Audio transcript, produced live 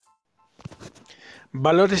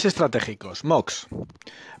Valores estratégicos, MOX.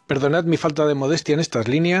 Perdonad mi falta de modestia en estas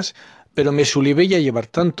líneas, pero me sulibella llevar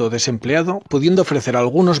tanto desempleado, pudiendo ofrecer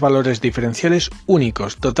algunos valores diferenciales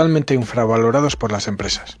únicos, totalmente infravalorados por las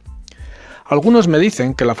empresas. Algunos me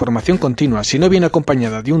dicen que la formación continua, si no viene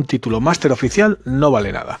acompañada de un título máster oficial, no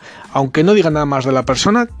vale nada, aunque no diga nada más de la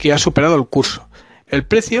persona que ha superado el curso. El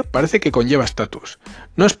precio parece que conlleva estatus.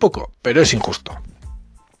 No es poco, pero es injusto.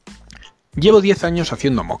 Llevo 10 años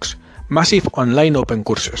haciendo MOOCs, Massive Online Open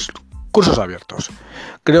Courses, cursos abiertos.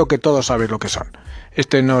 Creo que todos sabéis lo que son.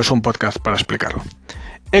 Este no es un podcast para explicarlo.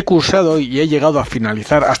 He cursado y he llegado a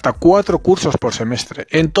finalizar hasta 4 cursos por semestre,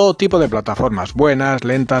 en todo tipo de plataformas, buenas,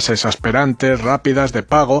 lentas, exasperantes, rápidas, de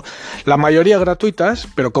pago, la mayoría gratuitas,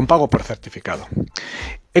 pero con pago por certificado.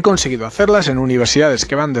 He conseguido hacerlas en universidades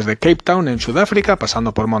que van desde Cape Town en Sudáfrica,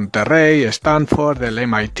 pasando por Monterrey, Stanford, el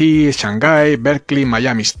MIT, Shanghái, Berkeley,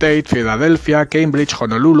 Miami State, Filadelfia, Cambridge,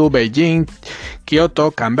 Honolulu, Beijing,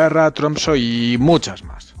 Kioto, Canberra, Tromsø y muchas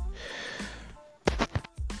más.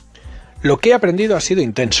 Lo que he aprendido ha sido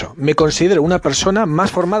intenso. Me considero una persona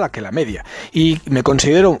más formada que la media y me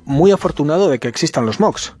considero muy afortunado de que existan los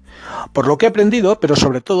MOOCs. Por lo que he aprendido, pero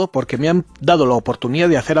sobre todo porque me han dado la oportunidad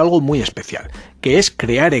de hacer algo muy especial, que es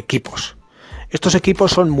crear equipos. Estos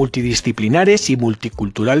equipos son multidisciplinares y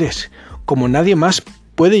multiculturales, como nadie más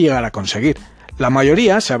puede llegar a conseguir. La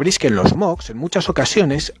mayoría sabréis que en los MOOCs en muchas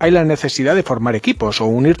ocasiones hay la necesidad de formar equipos o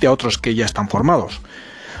unirte a otros que ya están formados.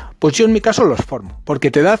 Pues yo en mi caso los formo,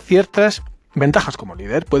 porque te da ciertas ventajas como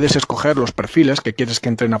líder. Puedes escoger los perfiles que quieres que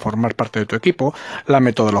entren a formar parte de tu equipo, la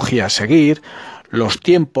metodología a seguir, los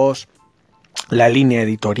tiempos, la línea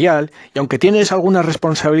editorial, y aunque tienes algunas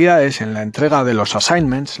responsabilidades en la entrega de los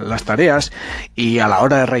assignments, las tareas, y a la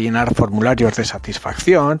hora de rellenar formularios de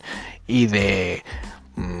satisfacción y de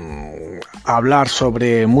hablar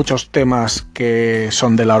sobre muchos temas que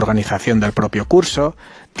son de la organización del propio curso,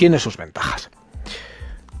 tiene sus ventajas.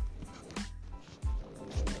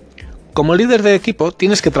 Como líder de equipo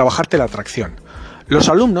tienes que trabajarte la atracción. Los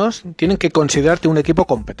alumnos tienen que considerarte un equipo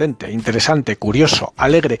competente, interesante, curioso,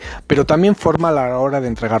 alegre, pero también formal a la hora de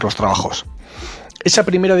entregar los trabajos. Esa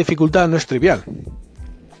primera dificultad no es trivial.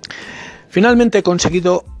 Finalmente he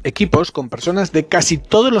conseguido equipos con personas de casi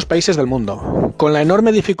todos los países del mundo, con la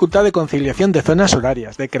enorme dificultad de conciliación de zonas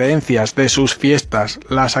horarias, de creencias, de sus fiestas,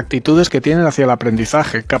 las actitudes que tienen hacia el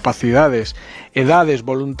aprendizaje, capacidades, edades,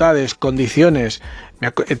 voluntades, condiciones.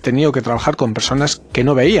 He tenido que trabajar con personas que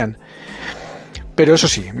no veían. Pero eso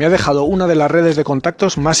sí, me ha dejado una de las redes de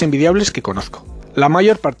contactos más envidiables que conozco. La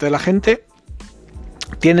mayor parte de la gente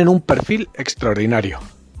tienen un perfil extraordinario.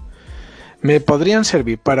 Me podrían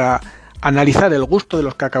servir para analizar el gusto de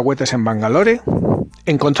los cacahuetes en Bangalore,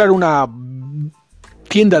 encontrar una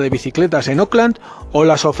tienda de bicicletas en Auckland o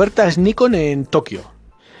las ofertas Nikon en Tokio.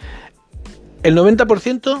 El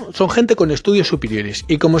 90% son gente con estudios superiores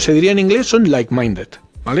y, como se diría en inglés, son like-minded,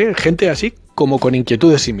 ¿vale? Gente así como con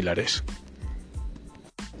inquietudes similares.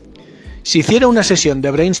 Si hiciera una sesión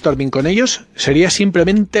de brainstorming con ellos, sería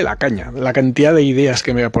simplemente la caña, la cantidad de ideas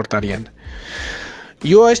que me aportarían.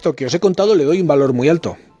 Yo a esto que os he contado le doy un valor muy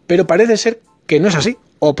alto, pero parece ser que no es así,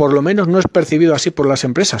 o por lo menos no es percibido así por las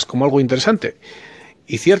empresas como algo interesante.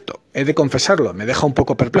 Y cierto, he de confesarlo, me deja un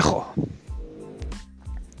poco perplejo.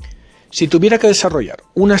 Si tuviera que desarrollar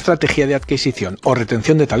una estrategia de adquisición o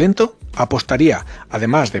retención de talento, apostaría,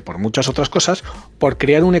 además de por muchas otras cosas, por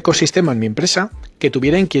crear un ecosistema en mi empresa que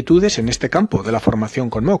tuviera inquietudes en este campo de la formación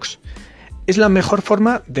con MOOCs. Es la mejor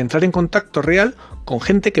forma de entrar en contacto real con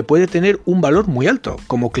gente que puede tener un valor muy alto,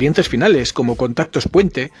 como clientes finales, como contactos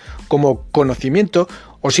puente, como conocimiento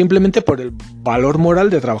o simplemente por el valor moral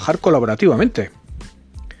de trabajar colaborativamente.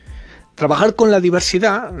 Trabajar con la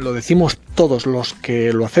diversidad, lo decimos todos los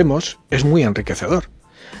que lo hacemos, es muy enriquecedor.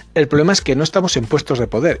 El problema es que no estamos en puestos de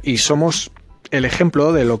poder y somos el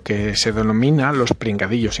ejemplo de lo que se denomina los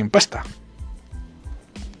pringadillos sin pasta.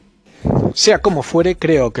 Sea como fuere,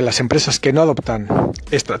 creo que las empresas que no adoptan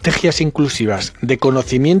estrategias inclusivas de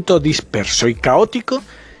conocimiento disperso y caótico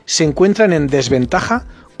se encuentran en desventaja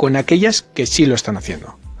con aquellas que sí lo están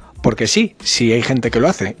haciendo. Porque sí hay gente que lo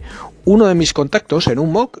hace. Uno de mis contactos en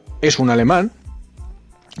un MOOC es un alemán,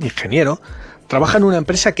 ingeniero, trabaja en una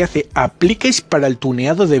empresa que hace apliques para el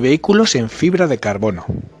tuneado de vehículos en fibra de carbono.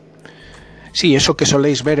 Sí, eso que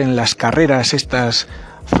soléis ver en las carreras estas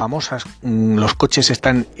famosas, los coches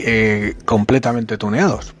están completamente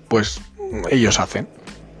tuneados, pues ellos hacen.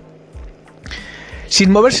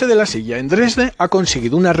 Sin moverse de la silla, en Dresde ha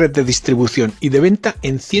conseguido una red de distribución y de venta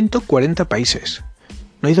en 140 países.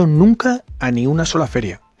 No ha ido nunca a ni una sola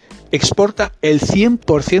feria. Exporta el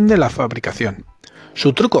 100% de la fabricación.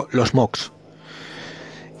 Su truco, los MOOCs.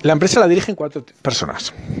 La empresa la dirigen 4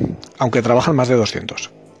 personas, aunque trabajan más de 200.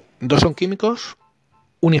 2 son químicos,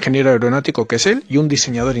 un ingeniero aeronáutico que es él y un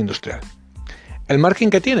diseñador industrial. El marketing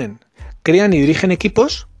que tienen, crean y dirigen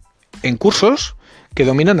equipos en cursos que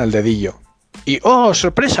dominan al dedillo. Y ¡oh,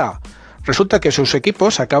 sorpresa! Resulta que sus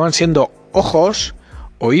equipos acaban siendo ojos,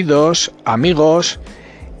 oídos, amigos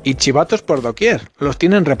y chivatos por doquier. Los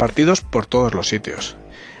tienen repartidos por todos los sitios.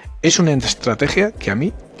 Es una estrategia que a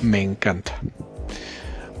mí me encanta.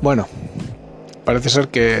 Bueno, parece ser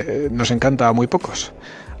que nos encanta a muy pocos.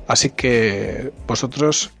 Así que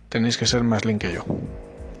vosotros tenéis que ser más lean que yo.